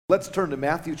Let's turn to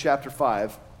Matthew chapter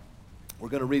 5. We're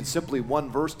going to read simply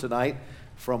one verse tonight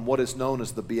from what is known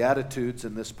as the Beatitudes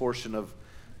in this portion of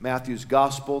Matthew's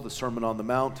Gospel, the Sermon on the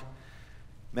Mount.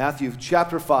 Matthew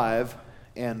chapter 5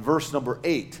 and verse number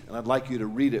 8. And I'd like you to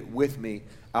read it with me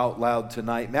out loud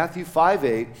tonight. Matthew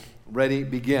 5:8, ready,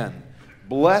 begin.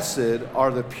 Blessed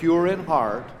are the pure in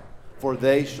heart, for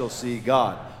they shall see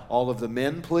God. All of the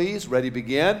men, please, ready,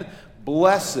 begin.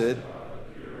 Blessed.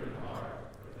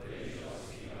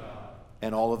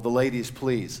 And all of the ladies,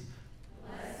 please.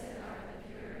 Blessed are the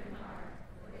pure in heart,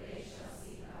 for they shall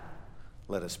see God.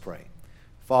 Let us pray.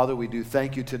 Father, we do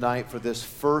thank you tonight for this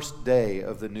first day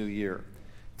of the new year.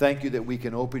 Thank you that we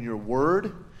can open your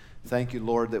word. Thank you,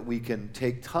 Lord, that we can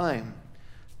take time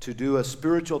to do a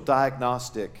spiritual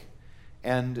diagnostic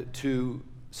and to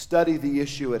study the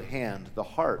issue at hand, the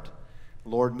heart.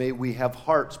 Lord, may we have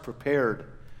hearts prepared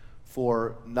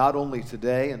for not only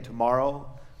today and tomorrow,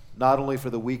 not only for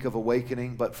the week of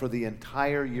awakening, but for the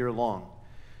entire year long.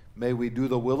 May we do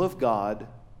the will of God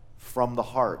from the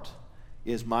heart,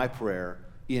 is my prayer.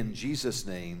 In Jesus'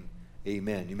 name,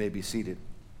 amen. You may be seated.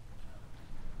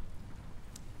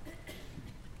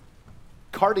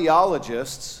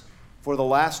 Cardiologists, for the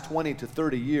last 20 to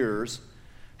 30 years,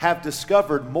 have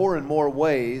discovered more and more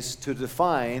ways to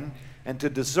define and to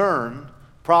discern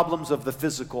problems of the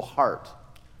physical heart.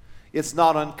 It's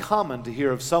not uncommon to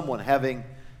hear of someone having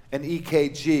an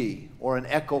EKG or an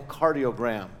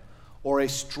echocardiogram or a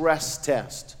stress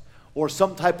test or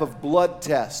some type of blood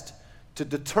test to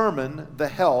determine the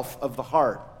health of the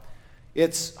heart.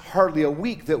 It's hardly a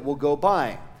week that will go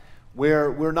by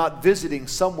where we're not visiting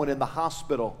someone in the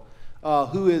hospital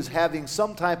who is having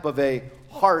some type of a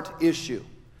heart issue.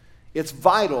 It's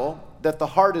vital that the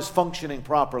heart is functioning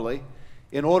properly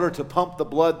in order to pump the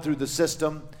blood through the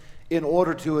system, in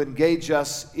order to engage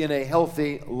us in a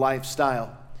healthy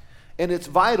lifestyle. And it's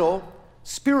vital,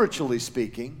 spiritually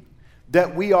speaking,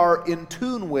 that we are in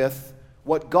tune with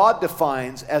what God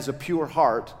defines as a pure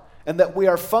heart, and that we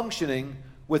are functioning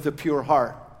with a pure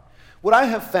heart. What I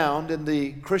have found in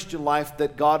the Christian life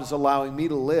that God is allowing me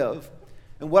to live,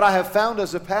 and what I have found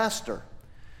as a pastor,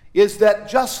 is that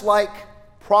just like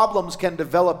problems can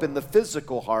develop in the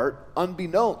physical heart,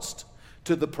 unbeknownst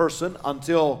to the person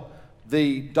until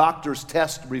the doctor's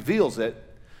test reveals it,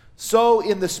 so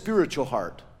in the spiritual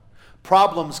heart,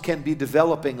 problems can be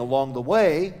developing along the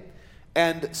way,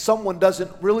 and someone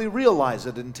doesn't really realize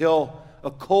it until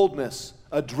a coldness,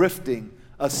 a drifting,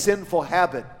 a sinful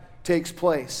habit takes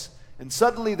place. And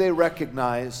suddenly they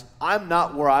recognize, I'm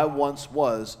not where I once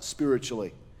was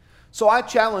spiritually. So I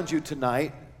challenge you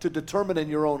tonight to determine in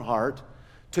your own heart,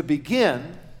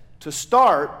 to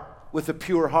start with a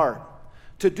pure heart,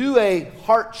 to do a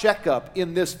heart checkup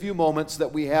in this few moments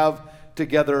that we have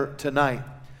together tonight.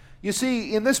 You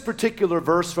see, in this particular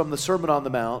verse from the Sermon on the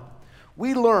Mount,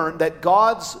 we learn that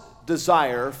God's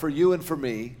desire for you and for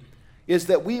me is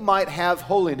that we might have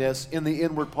holiness in the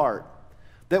inward part,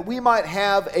 that we might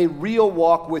have a real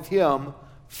walk with Him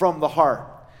from the heart.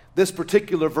 This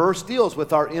particular verse deals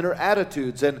with our inner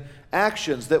attitudes and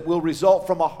actions that will result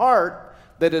from a heart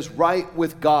that is right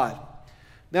with God.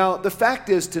 Now, the fact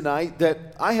is tonight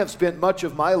that I have spent much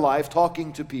of my life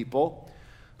talking to people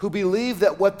who believe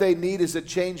that what they need is a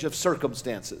change of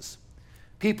circumstances.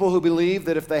 People who believe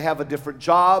that if they have a different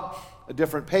job, a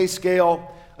different pay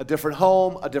scale, a different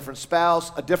home, a different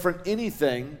spouse, a different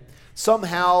anything,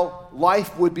 somehow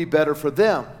life would be better for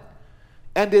them.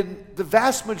 And in the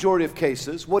vast majority of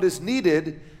cases, what is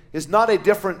needed is not a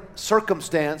different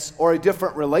circumstance or a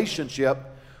different relationship.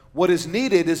 What is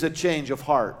needed is a change of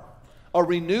heart, a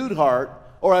renewed heart,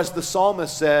 or as the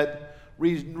psalmist said,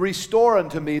 restore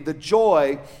unto me the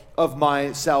joy of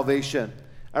my salvation.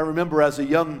 I remember as a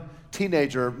young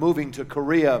teenager moving to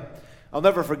Korea. I'll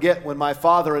never forget when my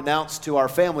father announced to our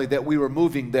family that we were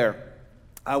moving there.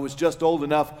 I was just old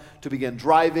enough to begin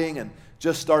driving and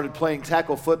just started playing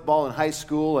tackle football in high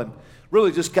school, and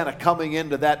really just kind of coming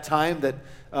into that time that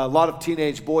a lot of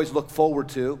teenage boys look forward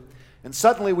to. And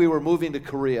suddenly we were moving to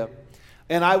Korea.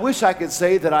 And I wish I could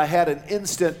say that I had an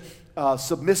instant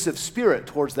submissive spirit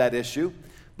towards that issue,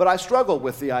 but I struggled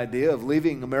with the idea of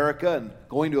leaving America and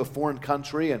going to a foreign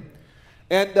country.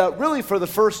 And really for the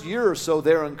first year or so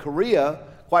there in Korea,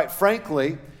 quite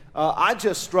frankly, I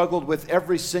just struggled with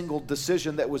every single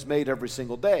decision that was made every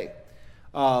single day.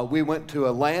 We went to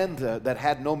a land that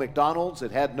had no McDonald's,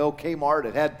 it had no Kmart,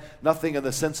 it had nothing in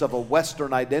the sense of a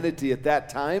Western identity at that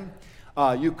time.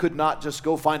 You could not just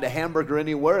go find a hamburger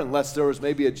anywhere unless there was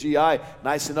maybe a GI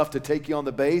nice enough to take you on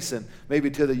the base and maybe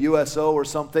to the USO or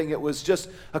something. It was just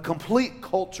a complete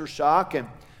culture shock, and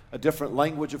a different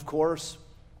language, of course,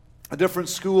 a different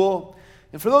school.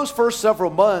 And for those first several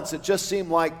months, it just seemed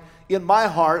like in my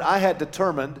heart, I had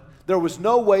determined there was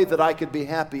no way that I could be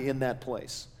happy in that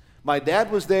place. My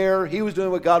dad was there. He was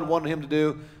doing what God wanted him to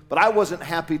do, but I wasn't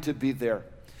happy to be there.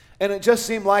 And it just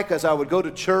seemed like as I would go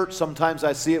to church, sometimes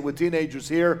I see it with teenagers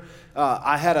here,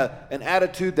 I had an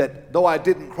attitude that though I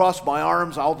didn't cross my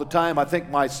arms all the time, I think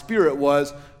my spirit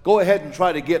was, go ahead and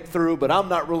try to get through, but I'm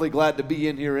not really glad to be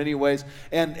in here anyways.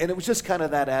 And it was just kind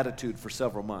of that attitude for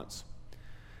several months.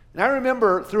 And I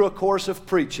remember through a course of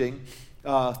preaching,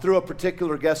 through a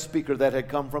particular guest speaker that had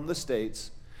come from the States,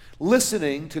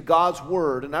 listening to God's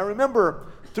Word. And I remember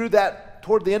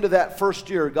toward the end of that first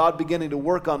year, God beginning to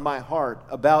work on my heart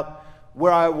about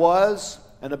where I was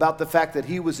and about the fact that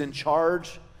He was in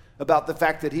charge, about the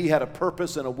fact that He had a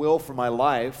purpose and a will for my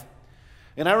life.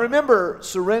 And I remember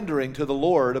surrendering to the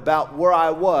Lord about where I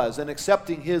was and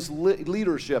accepting His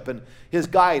leadership and His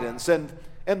guidance. And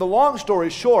the long story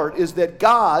short is that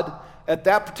God, at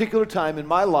that particular time in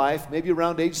my life, maybe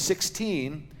around age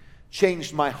 16,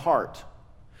 changed my heart.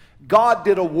 God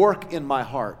did a work in my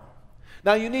heart.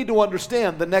 Now you need to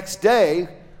understand, the next day,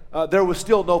 there was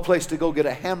still no place to go get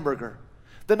a hamburger.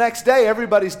 The next day,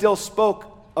 everybody still spoke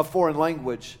a foreign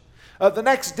language. The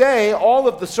next day, all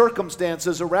of the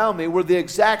circumstances around me were the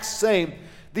exact same.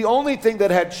 The only thing that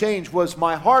had changed was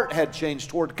my heart had changed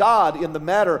toward God in the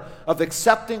matter of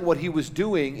accepting what He was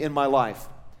doing in my life.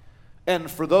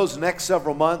 And for those next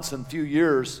several months and few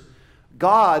years,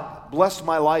 God blessed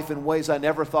my life in ways I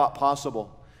never thought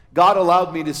possible. God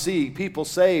allowed me to see people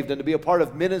saved and to be a part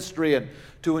of ministry and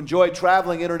to enjoy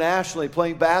traveling internationally,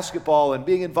 playing basketball and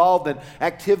being involved in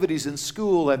activities in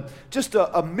school, and just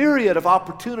a myriad of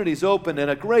opportunities open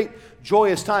and a great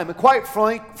joyous time. And quite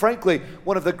frankly,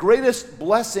 one of the greatest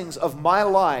blessings of my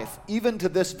life, even to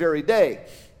this very day,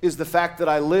 is the fact that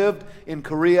I lived in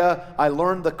Korea. I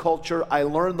learned the culture, I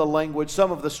learned the language.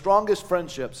 Some of the strongest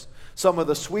friendships, some of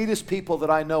the sweetest people that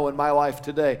I know in my life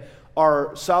today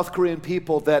are South Korean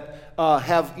people that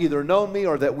have either known me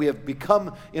or that we have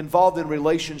become involved in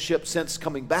relationships since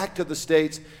coming back to the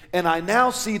States. And I now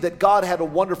see that God had a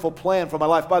wonderful plan for my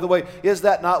life. By the way, is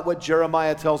that not what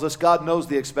Jeremiah tells us? God knows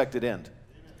the expected end.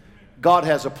 God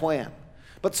has a plan.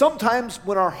 But sometimes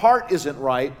when our heart isn't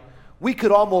right, we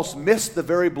could almost miss the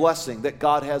very blessing that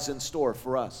God has in store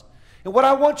for us. And what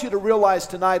I want you to realize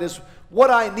tonight is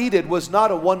what I needed was not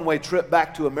a one-way trip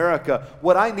back to America.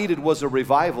 What I needed was a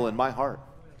revival in my heart.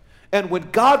 And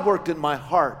when God worked in my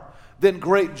heart, then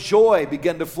great joy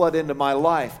began to flood into my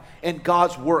life. And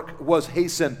God's work was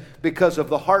hastened because of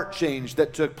the heart change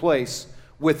that took place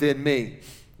within me.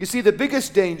 You see, the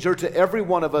biggest danger to every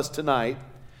one of us tonight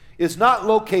is not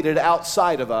located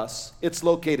outside of us. It's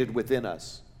located within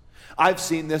us. I've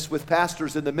seen this with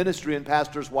pastors in the ministry and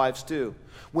pastors' wives too.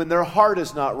 When their heart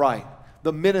is not right,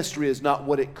 the ministry is not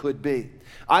what it could be.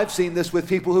 I've seen this with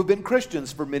people who've been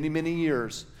Christians for many, many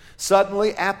years.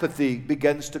 Suddenly apathy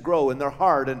begins to grow in their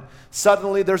heart, and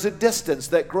suddenly there's a distance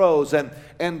that grows,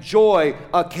 and joy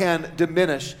can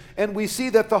diminish. And we see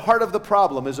that the heart of the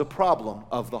problem is a problem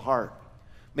of the heart.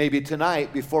 Maybe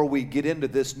tonight, before we get into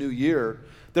this new year,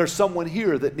 there's someone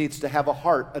here that needs to have a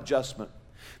heart adjustment.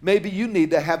 Maybe you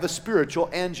need to have a spiritual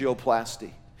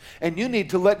angioplasty. And you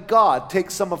need to let God take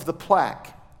some of the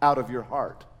plaque out of your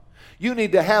heart. You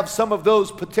need to have some of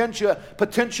those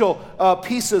potential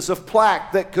pieces of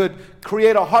plaque that could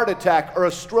create a heart attack or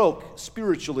a stroke,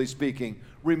 spiritually speaking,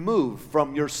 removed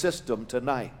from your system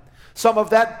tonight. Some of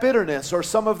that bitterness or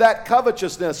some of that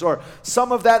covetousness or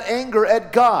some of that anger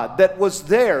at God that was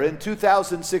there in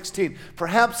 2016,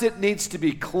 perhaps it needs to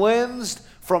be cleansed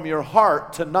from your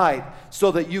heart tonight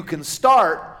so that you can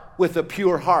start with a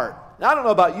pure heart. Now, I don't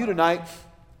know about you tonight.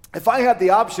 If I had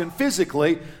the option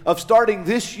physically of starting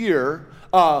this year,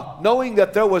 knowing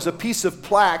that there was a piece of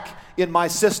plaque in my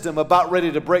system about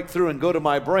ready to break through and go to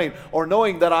my brain, or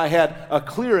knowing that I had a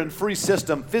clear and free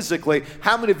system physically,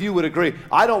 how many of you would agree?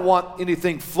 I don't want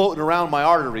anything floating around my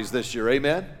arteries this year,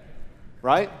 amen?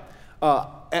 Right?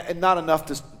 And not enough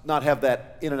to not have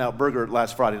that In-N-Out burger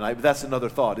last Friday night, but that's another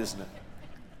thought, isn't it?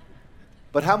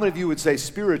 But how many of you would say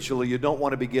spiritually you don't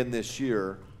want to begin this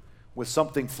year with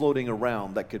something floating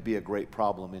around that could be a great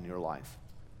problem in your life?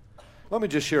 Let me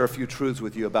just share a few truths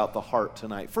with you about the heart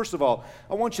tonight. First of all,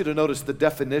 I want you to notice the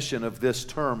definition of this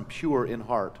term, pure in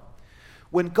heart.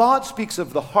 When God speaks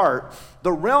of the heart,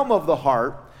 the realm of the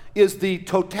heart is the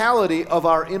totality of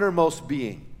our innermost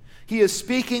being. He is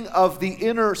speaking of the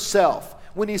inner self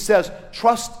when he says,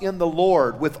 trust in the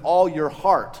Lord with all your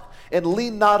heart. and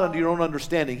lean not unto your own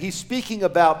understanding. He's speaking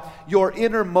about your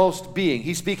innermost being.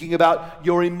 He's speaking about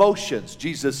your emotions.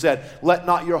 Jesus said, let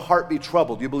not your heart be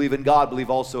troubled. You believe in God, believe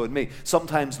also in me.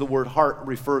 Sometimes the word heart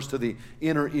refers to the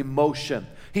inner emotion.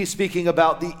 He's speaking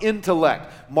about the intellect,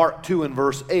 Mark 2 and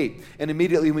verse 8. And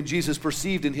immediately when Jesus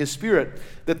perceived in his spirit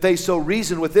that they so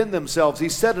reasoned within themselves, he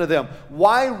said to them,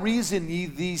 why reason ye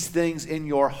these things in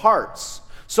your hearts?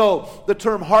 So the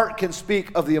term heart can speak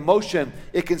of the emotion.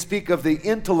 It can speak of the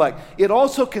intellect. It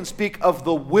also can speak of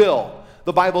the will.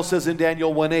 The Bible says in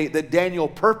Daniel 1:8 that Daniel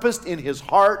purposed in his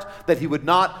heart that he would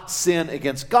not sin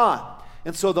against God.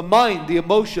 And so the mind, the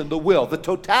emotion, the will, the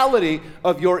totality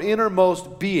of your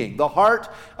innermost being. The heart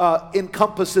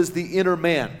encompasses the inner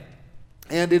man.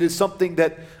 And it is something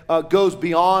that goes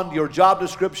beyond your job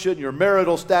description, your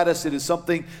marital status. It is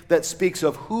something that speaks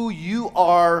of who you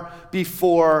are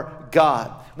before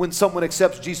God. When someone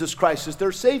accepts Jesus Christ as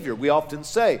their Savior, we often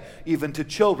say, even to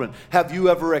children, have you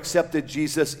ever accepted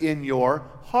Jesus in your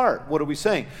heart? What are we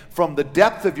saying? From the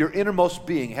depth of your innermost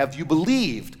being, have you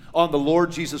believed on the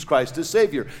Lord Jesus Christ as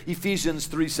Savior? Ephesians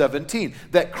 3:17,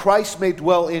 that Christ may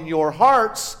dwell in your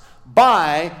hearts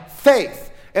by faith.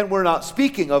 And we're not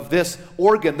speaking of this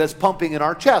organ that's pumping in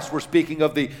our chest. We're speaking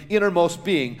of the innermost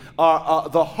being.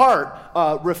 The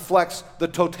heart reflects the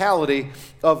totality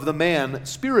of the man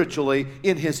spiritually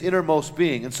in his innermost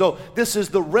being. And so this is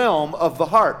the realm of the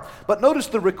heart. But notice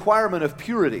the requirement of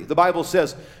purity. The Bible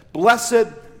says, blessed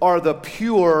are the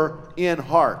pure in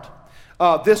heart.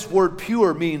 This word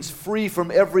pure means free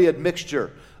from every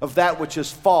admixture of that which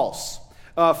is false,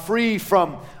 free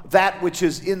from that which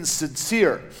is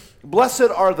insincere. Blessed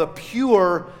are the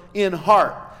pure in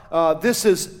heart. This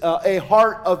is a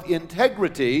heart of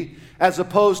integrity as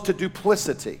opposed to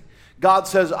duplicity. God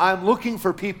says, I'm looking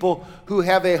for people who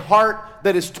have a heart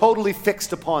that is totally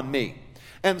fixed upon me.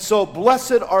 And so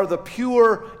blessed are the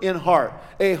pure in heart,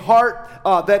 a heart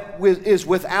that is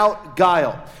without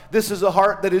guile. This is a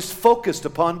heart that is focused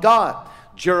upon God.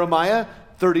 Jeremiah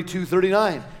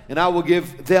 32:39, and I will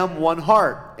give them one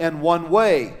heart and one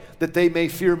way, that they may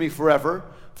fear me forever,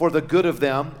 for the good of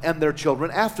them and their children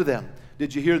after them.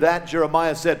 Did you hear that?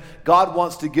 Jeremiah said, God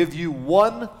wants to give you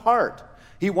one heart.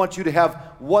 He wants you to have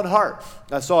one heart.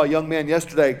 I saw a young man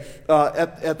yesterday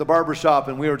at the barber shop,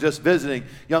 and we were just visiting,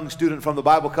 young student from the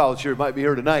Bible college here, might be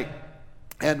here tonight.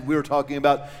 And we were talking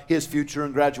about his future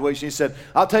and graduation. He said,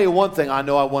 I'll tell you one thing I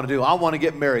know I want to do. I want to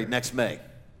get married next May.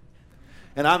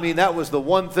 And I mean, that was the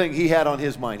one thing he had on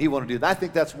his mind. He wanted to do that. I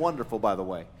think that's wonderful, by the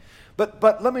way.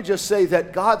 But let me just say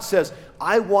that God says,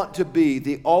 I want to be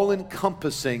the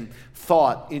all-encompassing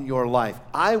thought in your life.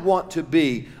 I want to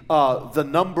be the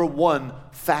number one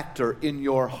factor in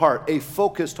your heart, a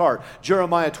focused heart.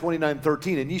 Jeremiah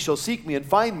 29:13, and ye shall seek me and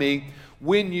find me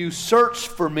when you search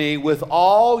for me with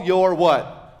all your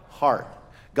what? Heart.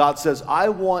 God says, I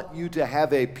want you to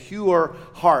have a pure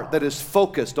heart that is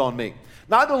focused on me.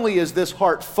 Not only is this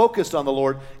heart focused on the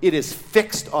Lord, it is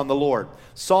fixed on the Lord.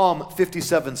 Psalm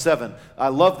 57:7. I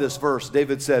love this verse.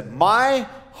 David said, my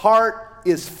heart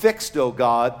is fixed, O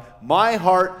God. My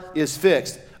heart is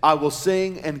fixed. I will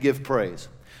sing and give praise.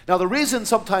 Now, the reason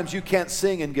sometimes you can't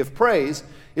sing and give praise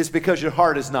is because your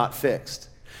heart is not fixed.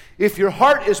 If your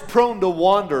heart is prone to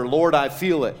wander, Lord, I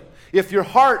feel it. If your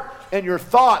heart and your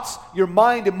thoughts, your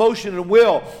mind, emotion, and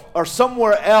will are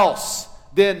somewhere else,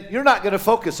 then you're not going to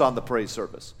focus on the praise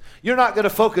service. You're not going to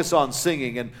focus on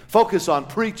singing and focus on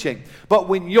preaching. But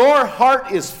when your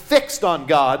heart is fixed on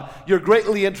God, you're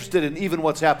greatly interested in even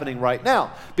what's happening right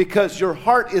now, because your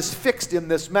heart is fixed in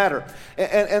this matter.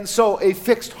 And so a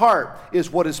fixed heart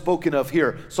is what is spoken of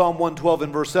here. Psalm 112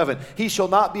 and verse 7. He shall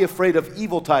not be afraid of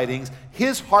evil tidings.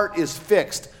 His heart is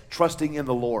fixed, trusting in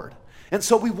the Lord. And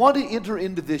so we want to enter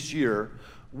into this year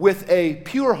with a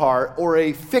pure heart or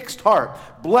a fixed heart.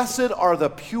 Blessed are the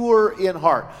pure in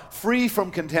heart, free from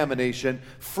contamination,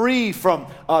 free from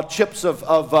chips of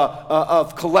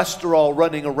cholesterol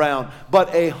running around,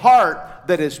 but a heart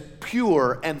that is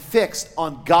pure and fixed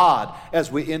on God as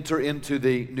we enter into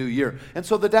the new year. And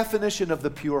so the definition of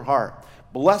the pure heart: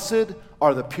 blessed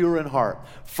are the pure in heart.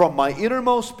 From my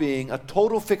innermost being, a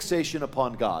total fixation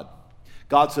upon God.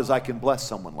 God says, I can bless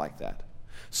someone like that.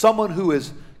 Someone who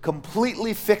is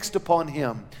completely fixed upon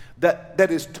Him,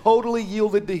 that is totally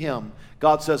yielded to Him.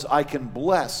 God says, I can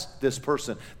bless this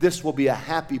person. This will be a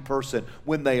happy person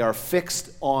when they are fixed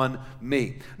on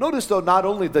me. Notice, though, not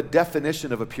only the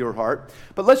definition of a pure heart,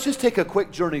 but let's just take a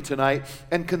quick journey tonight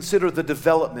and consider the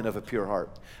development of a pure heart.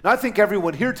 Now, I think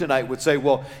everyone here tonight would say,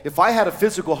 well, if I had a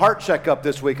physical heart checkup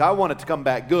this week, I want it to come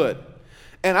back good.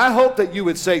 And I hope that you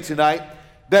would say tonight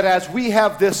that as we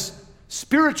have this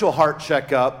spiritual heart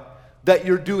checkup, that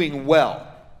you're doing well.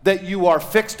 that you are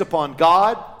fixed upon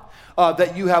God,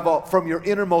 that you have from your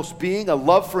innermost being a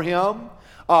love for Him,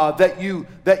 that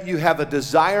you have a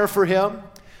desire for Him.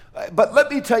 But let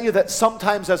me tell you that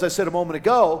sometimes, as I said a moment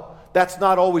ago, that's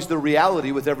not always the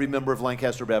reality with every member of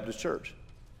Lancaster Baptist Church.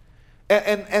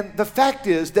 And the fact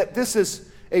is that this is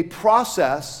a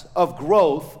process of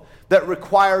growth that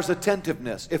requires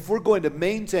attentiveness if we're going to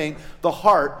maintain the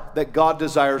heart that God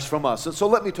desires from us. And so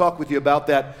let me talk with you about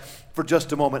that for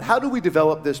just a moment. How do we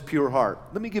develop this pure heart?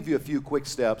 Let me give you a few quick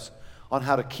steps on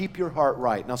how to keep your heart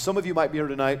right. Now, some of you might be here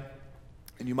tonight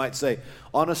and you might say,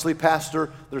 honestly,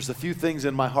 Pastor, there's a few things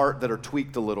in my heart that are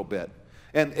tweaked a little bit.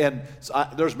 And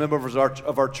there's members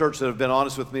of our church that have been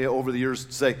honest with me over the years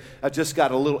to say, I just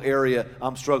got a little area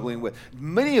I'm struggling with.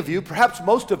 Many of you, perhaps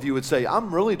most of you would say,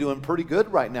 I'm really doing pretty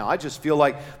good right now. I just feel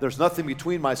like there's nothing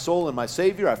between my soul and my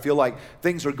Savior. I feel like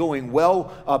things are going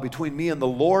well between me and the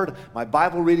Lord. My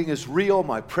Bible reading is real.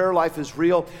 My prayer life is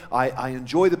real. I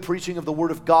enjoy the preaching of the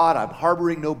Word of God. I'm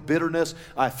harboring no bitterness.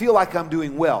 I feel like I'm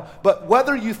doing well. But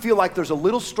whether you feel like there's a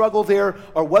little struggle there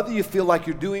or whether you feel like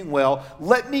you're doing well,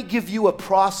 let me give you a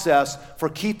process for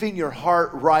keeping your heart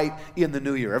right in the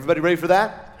new year. Everybody ready for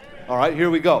that? All right,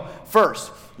 here we go.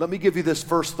 First, let me give you this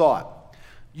first thought.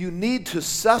 You need to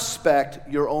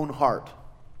suspect your own heart.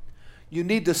 You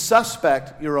need to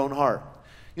suspect your own heart.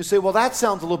 You say, well, that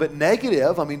sounds a little bit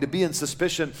negative. I mean, to be in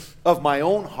suspicion of my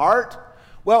own heart.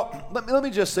 Well, let me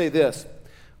just say this.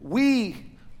 We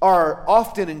are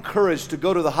often encouraged to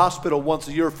go to the hospital once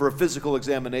a year for a physical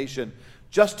examination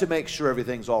just to make sure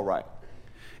everything's all right.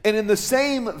 And in the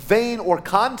same vein or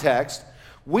context,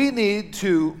 we need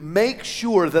to make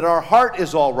sure that our heart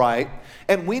is all right,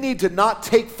 and we need to not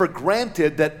take for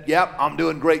granted that, yep, I'm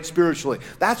doing great spiritually.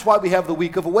 That's why we have the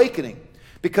Week of Awakening,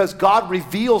 because God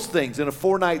reveals things in a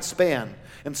 4-night span,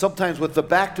 and sometimes with the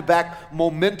back-to-back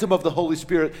momentum of the Holy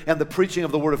Spirit and the preaching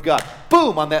of the Word of God.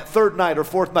 Boom, on that 3rd night or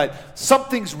 4th night,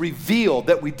 something's revealed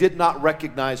that we did not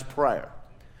recognize prior.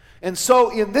 And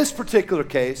so in this particular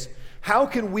case, how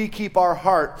can we keep our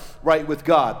heart right with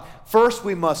God? First,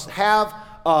 we must have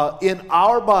in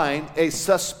our mind a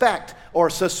suspect or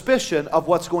suspicion of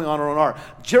what's going on in our heart.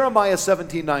 Jeremiah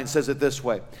 17:9 says it this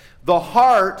way: the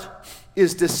heart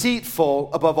is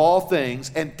deceitful above all things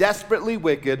and desperately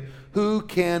wicked. Who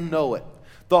can know it?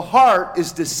 The heart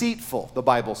is deceitful, the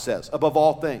Bible says, above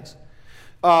all things.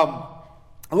 A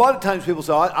lot of times people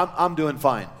say, I'm doing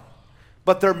fine.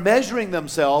 But they're measuring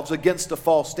themselves against a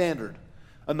false standard.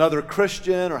 Another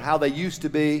Christian or how they used to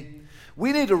be.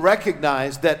 We need to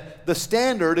recognize that the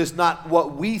standard is not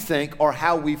what we think or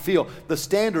how we feel. The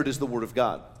standard is the Word of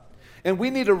God. And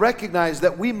we need to recognize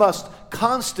that we must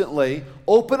constantly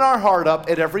open our heart up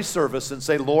at every service and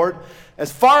say, Lord,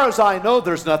 as far as I know,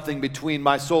 there's nothing between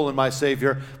my soul and my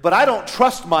Savior, but I don't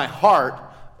trust my heart.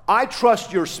 I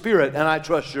trust your Spirit and I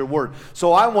trust your Word.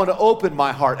 So I want to open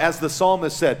my heart. As the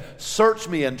psalmist said, search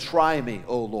me and try me,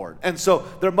 O Lord. And so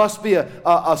there must be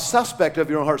a suspect of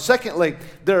your own heart. Secondly,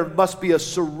 there must be a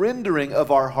surrendering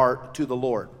of our heart to the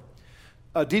Lord.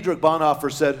 Dietrich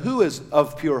Bonhoeffer said, who is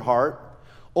of pure heart?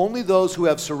 Only those who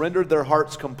have surrendered their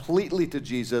hearts completely to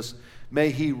Jesus,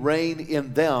 may He reign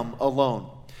in them alone.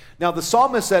 Now the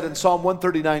psalmist said in Psalm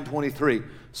 139:23,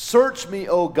 search me,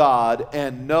 O God,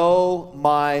 and know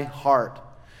my heart.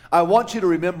 I want you to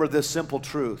remember this simple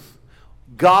truth.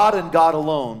 God and God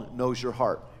alone knows your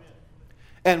heart.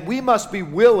 And we must be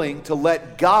willing to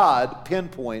let God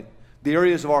pinpoint the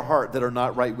areas of our heart that are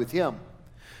not right with Him.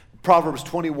 Proverbs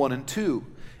 21:2,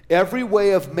 every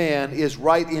way of man is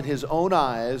right in his own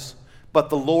eyes, but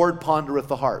the Lord pondereth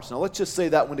the hearts. Now let's just say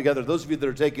that one together. Those of you that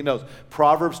are taking notes,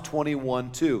 Proverbs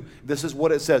 21:2. This is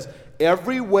what it says.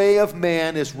 Every way of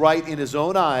man is right in his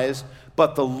own eyes,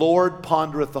 but the Lord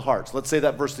pondereth the hearts. Let's say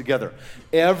that verse together.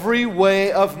 Every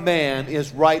way of man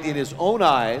is right in his own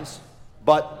eyes,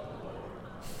 but...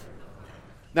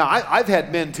 Now, I've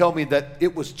had men tell me that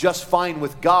it was just fine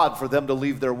with God for them to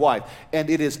leave their wife, and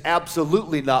it is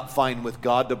absolutely not fine with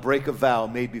God to break a vow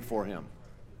made before Him.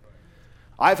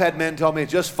 I've had men tell me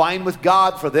it's just fine with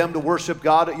God for them to worship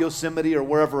God at Yosemite or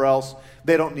wherever else.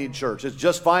 They don't need church. It's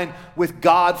just fine with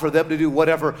God for them to do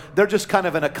whatever. They're just kind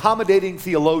of an accommodating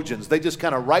theologians. They just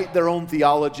kind of write their own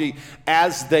theology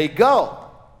as they go.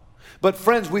 But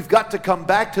friends, we've got to come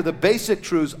back to the basic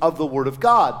truths of the Word of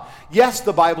God. Yes,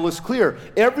 the Bible is clear.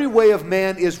 Every way of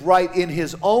man is right in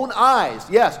his own eyes.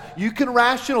 Yes, you can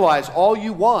rationalize all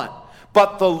you want,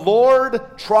 but the Lord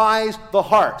tries the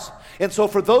hearts. And so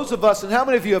for those of us, and how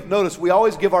many of you have noticed, we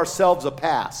always give ourselves a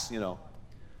pass, you know.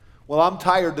 Well, I'm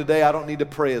tired today, I don't need to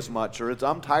pray as much. Or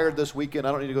I'm tired this weekend,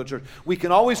 I don't need to go to church. We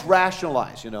can always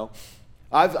rationalize, you know.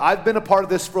 I've been a part of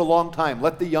this for a long time.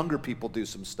 Let the younger people do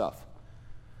some stuff.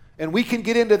 And we can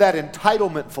get into that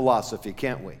entitlement philosophy,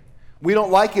 can't we? We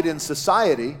don't like it in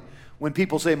society when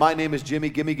people say, my name is Jimmy,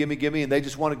 gimme, gimme, gimme, and they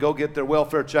just want to go get their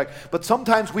welfare check. But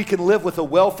sometimes we can live with a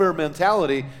welfare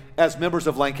mentality as members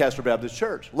of Lancaster Baptist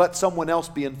Church. Let someone else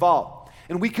be involved.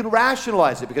 And we can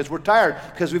rationalize it because we're tired,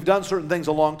 because we've done certain things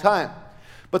a long time.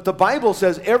 But the Bible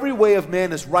says every way of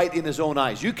man is right in his own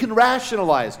eyes. You can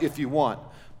rationalize if you want,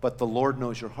 but the Lord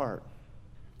knows your heart.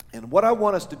 And what I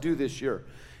want us to do this year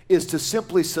is to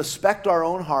simply suspect our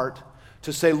own heart,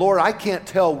 to say, Lord, I can't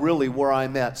tell really where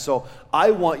I'm at, so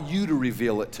I want you to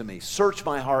reveal it to me. Search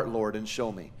my heart, Lord, and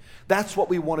show me. That's what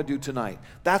we want to do tonight.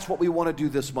 That's what we want to do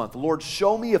this month. Lord,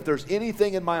 show me if there's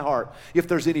anything in my heart, if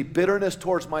there's any bitterness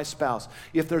towards my spouse,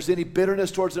 if there's any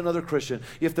bitterness towards another Christian,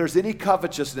 if there's any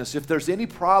covetousness, if there's any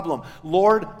problem.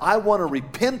 Lord, I want to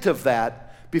repent of that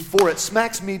before it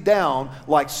smacks me down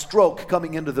like stroke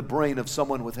coming into the brain of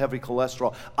someone with heavy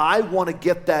cholesterol. I want to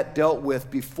get that dealt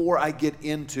with before I get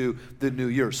into the new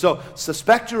year. So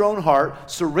suspect your own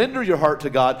heart, surrender your heart to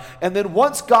God, and then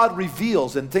once God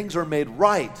reveals and things are made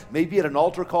right, maybe at an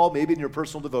altar call, maybe in your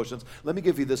personal devotions, let me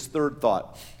give you this third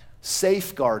thought.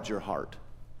 Safeguard your heart.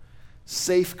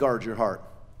 Safeguard your heart.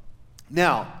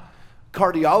 Now,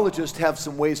 cardiologists have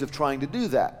some ways of trying to do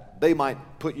that. They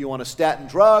might put you on a statin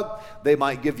drug. They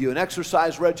might give you an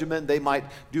exercise regimen. They might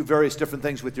do various different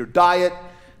things with your diet.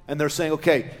 And they're saying,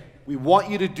 okay, we want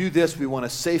you to do this. We want to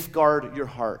safeguard your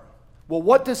heart. Well,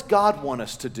 what does God want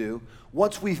us to do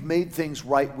once we've made things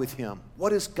right with Him?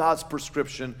 What is God's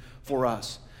prescription for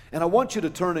us? And I want you to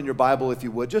turn in your Bible, if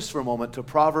you would, just for a moment, to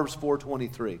Proverbs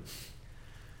 4:23.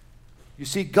 You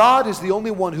see, God is the only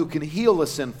one who can heal a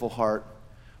sinful heart,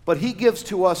 but He gives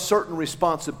to us certain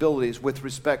responsibilities with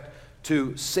respect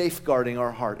to safeguarding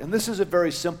our heart. And this is a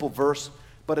very simple verse,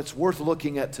 but it's worth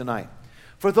looking at tonight.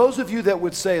 For those of you that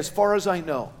would say, as far as I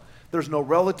know, there's no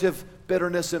relative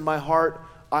bitterness in my heart,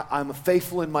 I'm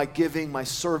faithful in my giving, my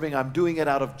serving, I'm doing it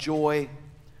out of joy,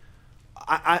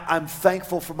 I'm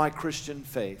thankful for my Christian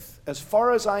faith. As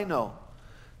far as I know,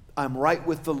 I'm right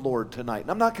with the Lord tonight. And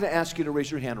I'm not going to ask you to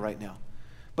raise your hand right now.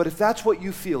 But if that's what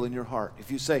you feel in your heart, if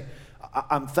you say,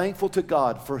 I'm thankful to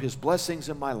God for His blessings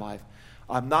in my life.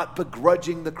 I'm not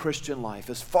begrudging the Christian life.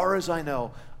 As far as I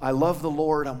know, I love the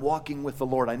Lord. I'm walking with the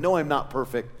Lord. I know I'm not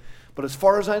perfect, but as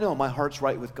far as I know, my heart's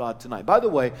right with God tonight. By the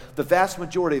way, the vast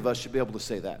majority of us should be able to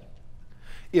say that.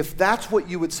 If that's what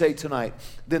you would say tonight,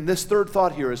 then this third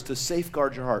thought here is to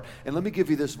safeguard your heart. And let me give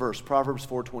you this verse, Proverbs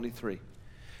 4:23.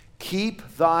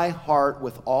 Keep thy heart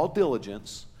with all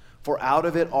diligence, for out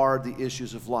of it are the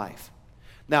issues of life.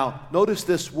 Now, notice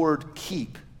this word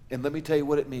keep, and let me tell you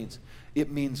what it means. It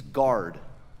means guard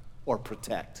or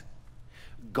protect.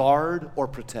 Guard or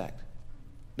protect.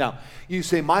 Now, you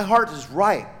say, my heart is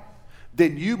right.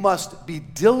 Then you must be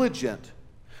diligent.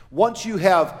 Once you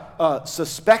have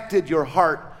suspected your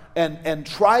heart and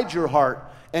tried your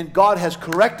heart, and God has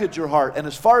corrected your heart, and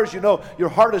as far as you know, your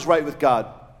heart is right with God,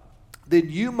 then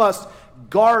you must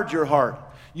guard your heart.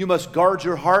 You must guard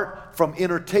your heart from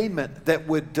entertainment that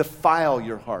would defile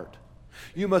your heart.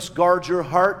 You must guard your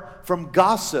heart from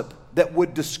gossip that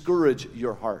would discourage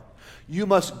your heart. You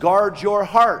must guard your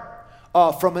heart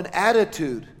from an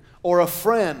attitude or a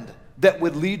friend that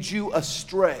would lead you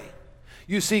astray.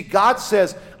 You see, God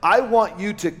says, I want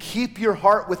you to keep your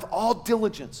heart with all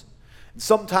diligence. And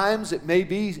sometimes it may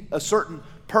be a certain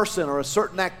person or a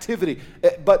certain activity,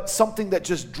 but something that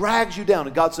just drags you down.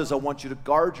 And God says, I want you to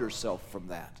guard yourself from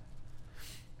that.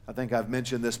 I think I've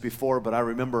mentioned this before, but I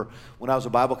remember when I was a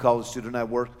Bible college student, I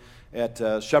worked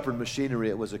at Shepherd Machinery.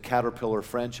 It was a Caterpillar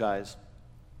franchise.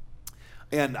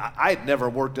 And I had never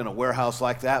worked in a warehouse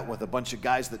like that with a bunch of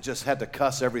guys that just had to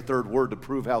cuss every third word to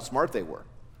prove how smart they were.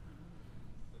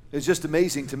 It's just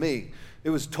amazing to me. It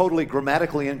was totally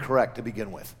grammatically incorrect to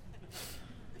begin with.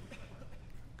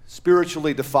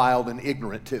 Spiritually defiled and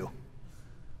ignorant too.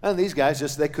 And these guys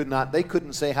just, they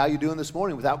couldn't say, how you doing this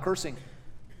morning without cursing.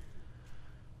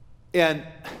 And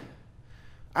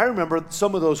I remember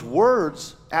some of those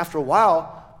words, after a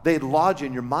while, they'd lodge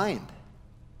in your mind.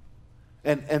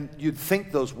 And you'd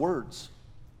think those words.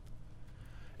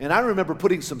 And I remember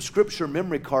putting some scripture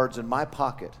memory cards in my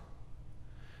pocket.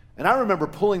 And I remember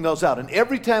pulling those out. And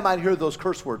every time I'd hear those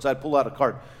curse words, I'd pull out a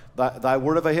card. Thy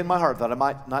word have I hid in my heart, that I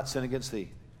might not sin against thee.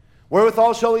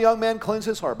 Wherewithal shall a young man cleanse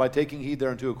his heart? By taking heed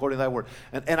thereunto according to thy word.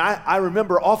 And I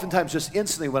remember oftentimes just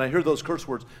instantly when I hear those curse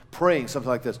words, praying something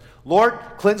like this. Lord,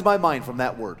 cleanse my mind from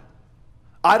that word.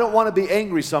 I don't want to be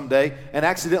angry someday and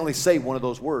accidentally say one of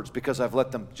those words because I've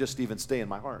let them just even stay in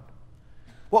my heart.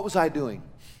 What was I doing?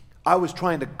 I was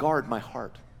trying to guard my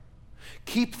heart.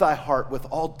 Keep thy heart with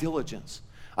all diligence.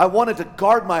 I wanted to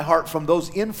guard my heart from those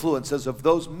influences of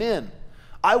those men.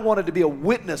 I wanted to be a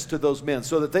witness to those men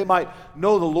so that they might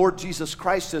know the Lord Jesus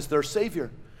Christ as their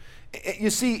Savior. You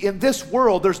see, in this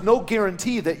world, there's no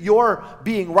guarantee that you're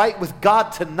being right with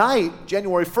God tonight,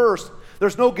 January 1st.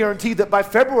 There's no guarantee that by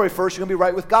February 1st, you're going to be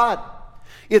right with God.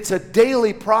 It's a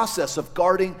daily process of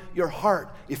guarding your heart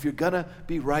if you're going to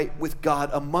be right with God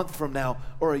a month from now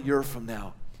or a year from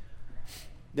now.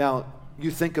 Now,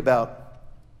 you think about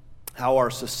how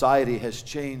our society has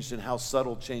changed and how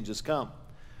subtle changes come.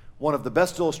 One of the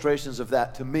best illustrations of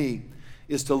that to me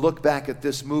is to look back at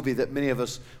this movie that many of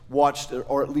us watched,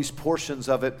 or at least portions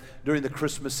of it, during the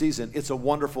Christmas season. It's a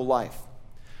Wonderful Life.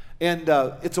 And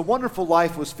It's a Wonderful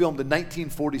Life was filmed in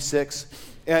 1946,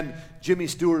 and Jimmy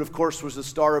Stewart, of course, was the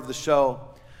star of the show.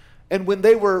 And when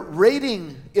they were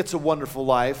rating It's a Wonderful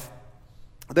Life,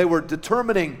 they were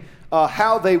determining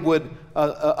how they would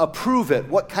approve it,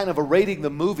 what kind of a rating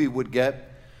the movie would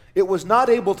get. It was not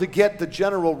able to get the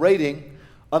general rating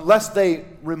unless they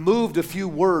removed a few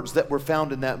words that were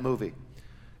found in that movie.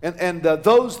 And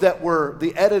those that were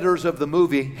the editors of the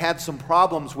movie had some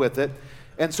problems with it.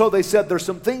 And so they said, there's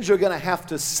some things you're going to have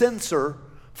to censor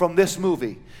from this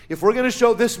movie. If we're going to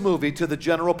show this movie to the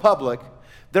general public,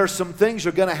 there's some things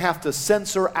you're going to have to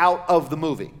censor out of the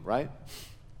movie, right?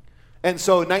 And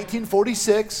so in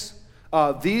 1946,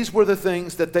 these were the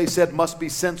things that they said must be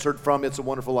censored from It's a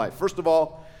Wonderful Life. First of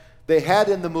all, they had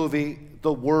in the movie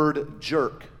the word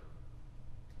jerk.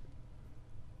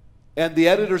 And the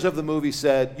editors of the movie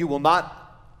said, you will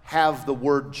not have the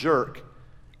word jerk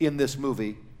in this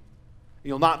movie.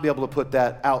 You'll not be able to put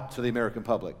that out to the American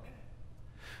public.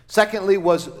 Secondly,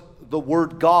 was the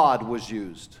word God was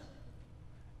used,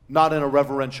 not in a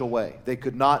reverential way. They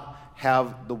could not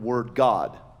have the word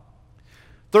God.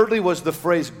 Thirdly was the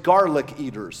phrase garlic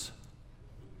eaters,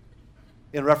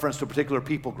 in reference to a particular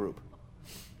people group.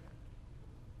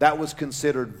 That was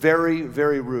considered very,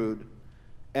 very rude,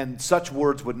 and such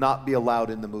words would not be allowed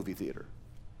in the movie theater.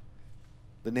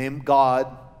 The name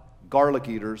God, garlic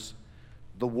eaters,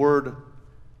 the word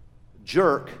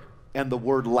jerk, and the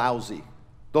word lousy.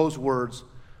 Those words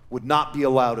would not be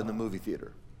allowed in the movie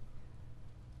theater.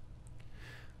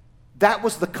 That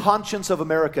was the conscience of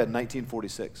America in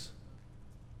 1946.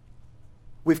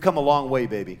 We've come a long way,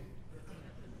 baby.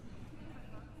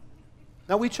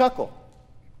 Now we chuckle.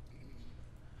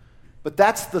 But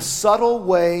that's the subtle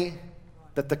way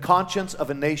that the conscience of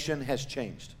a nation has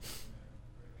changed.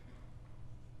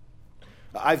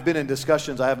 I've been in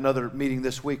discussions, I have another meeting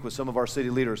this week with some of our city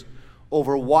leaders,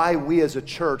 over why we as a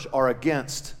church are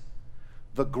against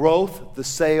the growth, the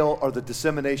sale, or the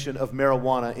dissemination of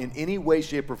marijuana in any way,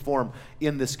 shape, or form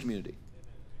in this community.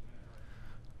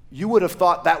 You would have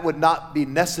thought that would not be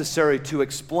necessary to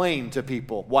explain to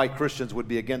people why Christians would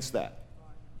be against that.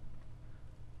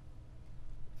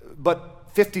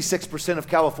 But 56% of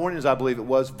Californians, I believe it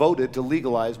was, voted to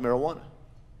legalize marijuana.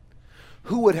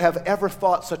 Who would have ever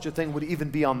thought such a thing would even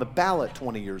be on the ballot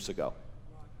 20 years ago?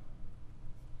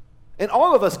 And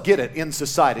all of us get it in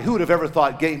society. Who would have ever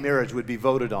thought gay marriage would be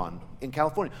voted on in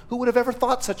California? Who would have ever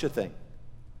thought such a thing?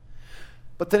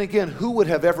 But then again, who would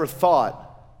have ever thought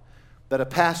that a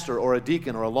pastor or a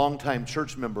deacon or a longtime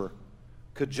church member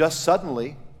could just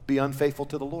suddenly be unfaithful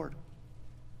to the Lord?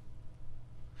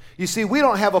 You see, we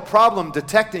don't have a problem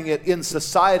detecting it in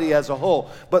society as a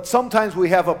whole, but sometimes we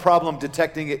have a problem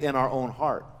detecting it in our own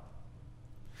heart.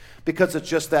 Because it's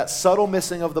just that subtle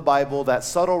missing of the Bible, that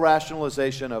subtle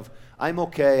rationalization of, I'm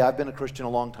okay, I've been a Christian a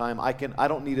long time, I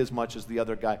don't need as much as the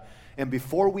other guy. And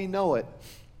before we know it,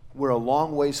 we're a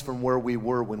long ways from where we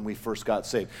were when we first got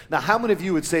saved. Now, how many of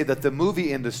you would say that the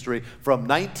movie industry from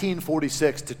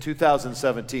 1946 to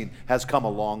 2017 has come a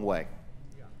long way?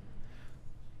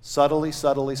 Subtly,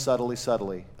 subtly, subtly,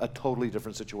 subtly, a totally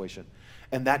different situation.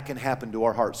 And that can happen to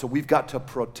our heart. So we've got to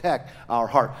protect our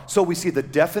heart. So we see the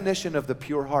definition of the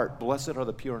pure heart. Blessed are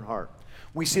the pure in heart.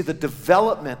 We see the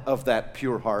development of that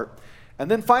pure heart. And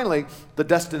then finally, the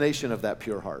destination of that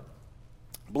pure heart.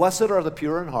 Blessed are the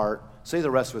pure in heart. Say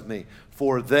the rest with me.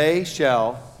 For they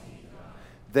shall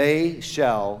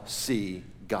see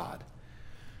God.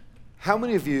 How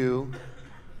many of you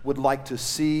would like to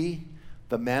see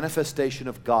the manifestation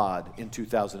of God in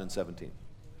 2017?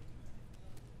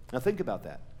 Now think about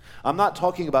that. I'm not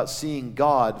talking about seeing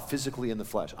God physically in the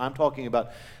flesh. I'm talking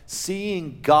about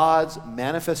seeing God's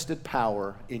manifested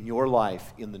power in your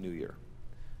life in the new year.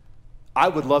 I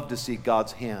would love to see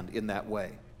God's hand in that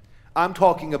way. I'm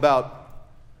talking about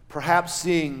perhaps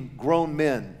seeing grown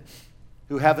men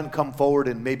who haven't come forward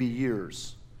in maybe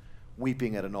years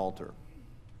weeping at an altar.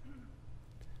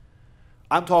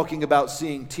 I'm talking about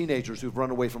seeing teenagers who've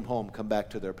run away from home come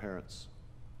back to their parents.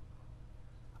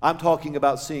 I'm talking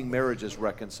about seeing marriages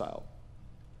reconciled.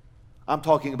 I'm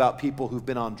talking about people who've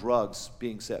been on drugs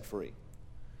being set free.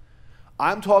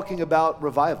 I'm talking about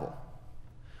revival.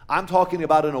 I'm talking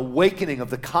about an awakening of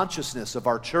the consciousness of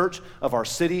our church, of our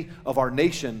city, of our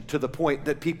nation, to the point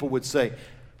that people would say,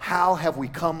 how have we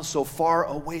come so far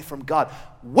away from God?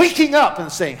 Waking up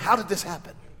and saying, how did this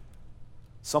happen?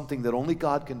 Something that only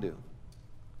God can do.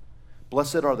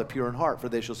 Blessed are the pure in heart, for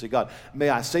they shall see God. May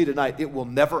I say tonight, it will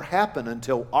never happen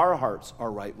until our hearts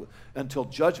are right, until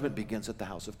judgment begins at the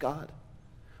house of God.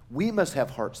 We must have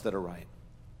hearts that are right.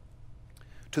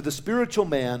 To the spiritual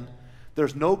man,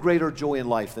 there's no greater joy in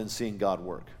life than seeing God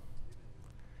work.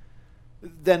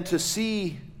 Than to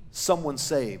see someone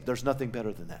saved, there's nothing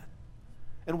better than that.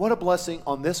 And what a blessing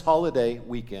on this holiday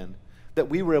weekend that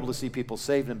we were able to see people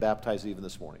saved and baptized even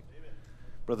this morning.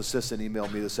 Brother Sisson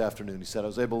emailed me this afternoon. He said, I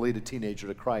was able to lead a teenager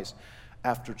to Christ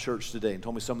after church today and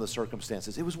told me some of the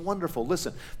circumstances. It was wonderful.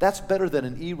 Listen, that's better than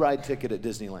an e-ride ticket at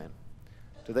Disneyland.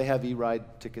 Do they have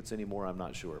e-ride tickets anymore? I'm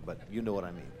not sure, but you know what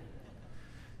I mean.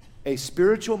 A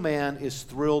spiritual man is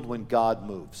thrilled when God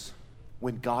moves,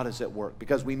 when God is at work,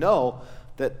 because we know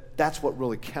that that's what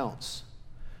really counts.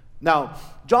 Now,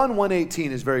 John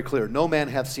 1:18 is very clear. No man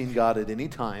hath seen God at any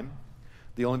time.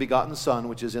 The only begotten Son,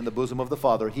 which is in the bosom of the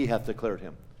Father, he hath declared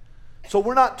him. So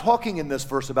we're not talking in this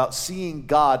verse about seeing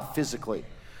God physically.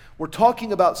 We're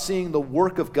talking about seeing the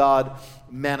work of God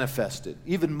manifested.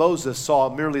 Even Moses saw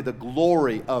merely the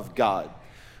glory of God.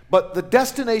 But the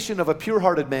destination of a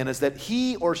pure-hearted man is that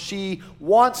he or she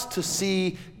wants to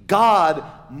see God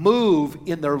move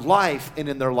in their life and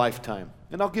in their lifetime.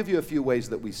 And I'll give you a few ways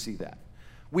that we see that.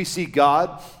 We see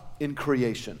God in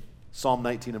creation. Psalm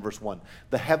 19 and verse 1.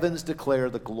 The heavens declare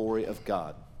the glory of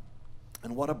God.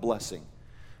 And what a blessing.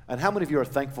 And how many of you are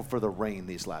thankful for the rain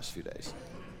these last few days?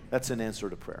 That's an answer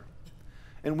to prayer.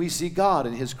 And we see God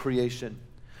in his creation.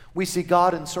 We see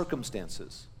God in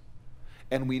circumstances.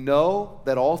 And we know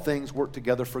that all things work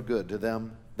together for good to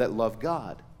them that love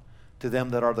God, to them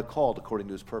that are the called according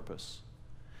to his purpose.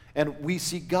 And we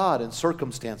see God in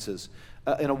circumstances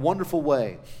in a wonderful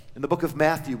way. In the book of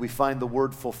Matthew, we find the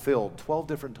word fulfilled 12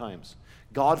 different times.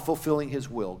 God fulfilling his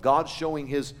will. God showing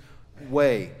his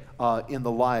way in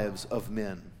the lives of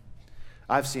men.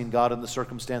 I've seen God in the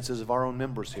circumstances of our own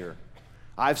members here.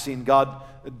 I've seen God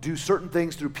do certain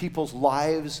things through people's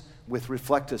lives with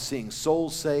reflect to seeing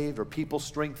souls saved or people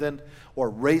strengthened or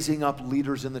raising up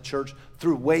leaders in the church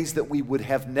through ways that we would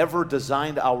have never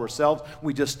designed ourselves.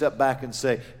 We just step back and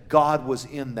say, God was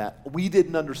in that. We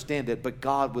didn't understand it, but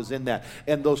God was in that.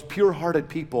 And those pure-hearted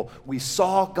people, we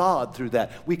saw God through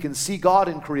that. We can see God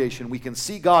in creation. We can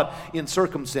see God in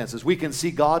circumstances. We can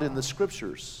see God in the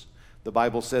Scriptures. The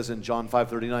Bible says in John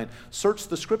 5:39, search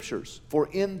the Scriptures, for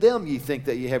in them ye think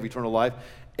that ye have eternal life,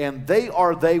 and they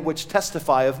are they which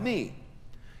testify of me.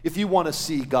 If you want to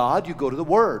see God, you go to the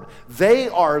Word. They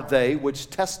are they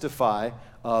which testify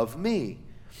of me.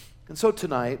 And so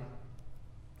tonight,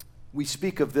 we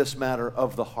speak of this matter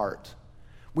of the heart.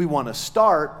 We want to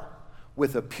start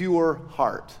with a pure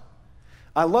heart.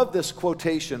 I love this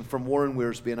quotation from Warren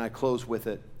Wiersbe, and I close with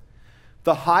it.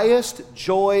 The highest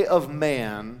joy of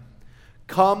man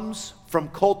comes from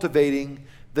cultivating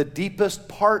the deepest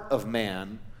part of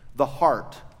man, the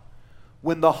heart.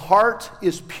 When the heart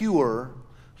is pure,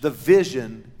 the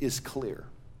vision is clear.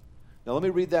 Now let me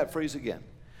read that phrase again.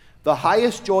 The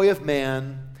highest joy of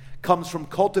man comes from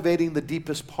cultivating the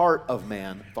deepest part of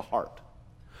man, the heart.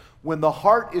 When the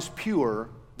heart is pure,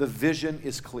 the vision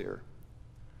is clear.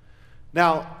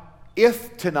 Now,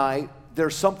 if tonight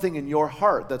there's something in your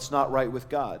heart that's not right with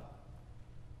God,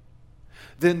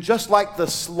 then just like the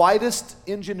slightest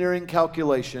engineering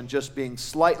calculation just being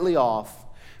slightly off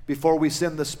before we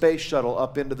send the space shuttle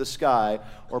up into the sky,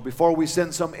 or before we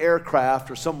send some aircraft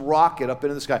or some rocket up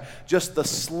into the sky, just the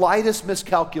slightest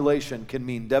miscalculation can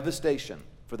mean devastation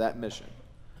for that mission.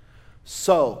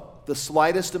 So, the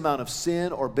slightest amount of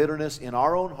sin or bitterness in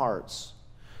our own hearts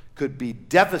could be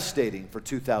devastating for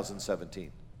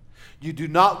 2017. You do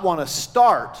not want to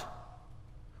start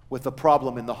with a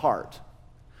problem in the heart.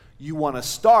 You want to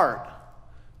start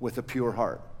with a pure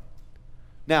heart.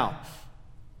 Now,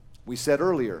 we said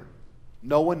earlier,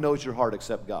 no one knows your heart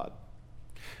except God.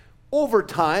 Over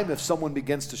time, if someone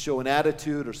begins to show an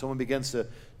attitude or someone begins to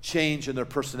change in their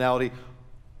personality,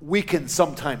 we can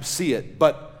sometimes see it.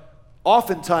 But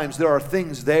oftentimes there are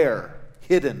things there,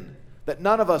 hidden, that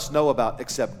none of us know about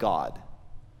except God.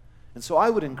 And so I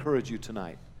would encourage you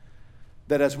tonight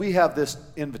that as we have this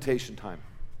invitation time,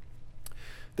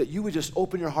 that you would just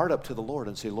open your heart up to the Lord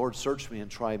and say, Lord, search me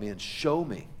and try me and show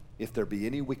me if there be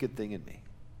any wicked thing in me.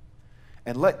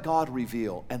 And let God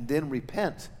reveal, and then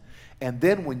repent. And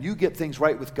then when you get things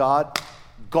right with God,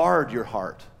 guard your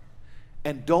heart.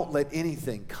 And don't let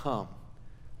anything come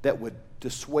that would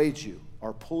dissuade you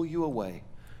or pull you away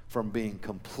from being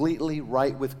completely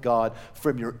right with God,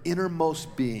 from your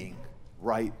innermost being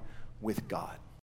right with God.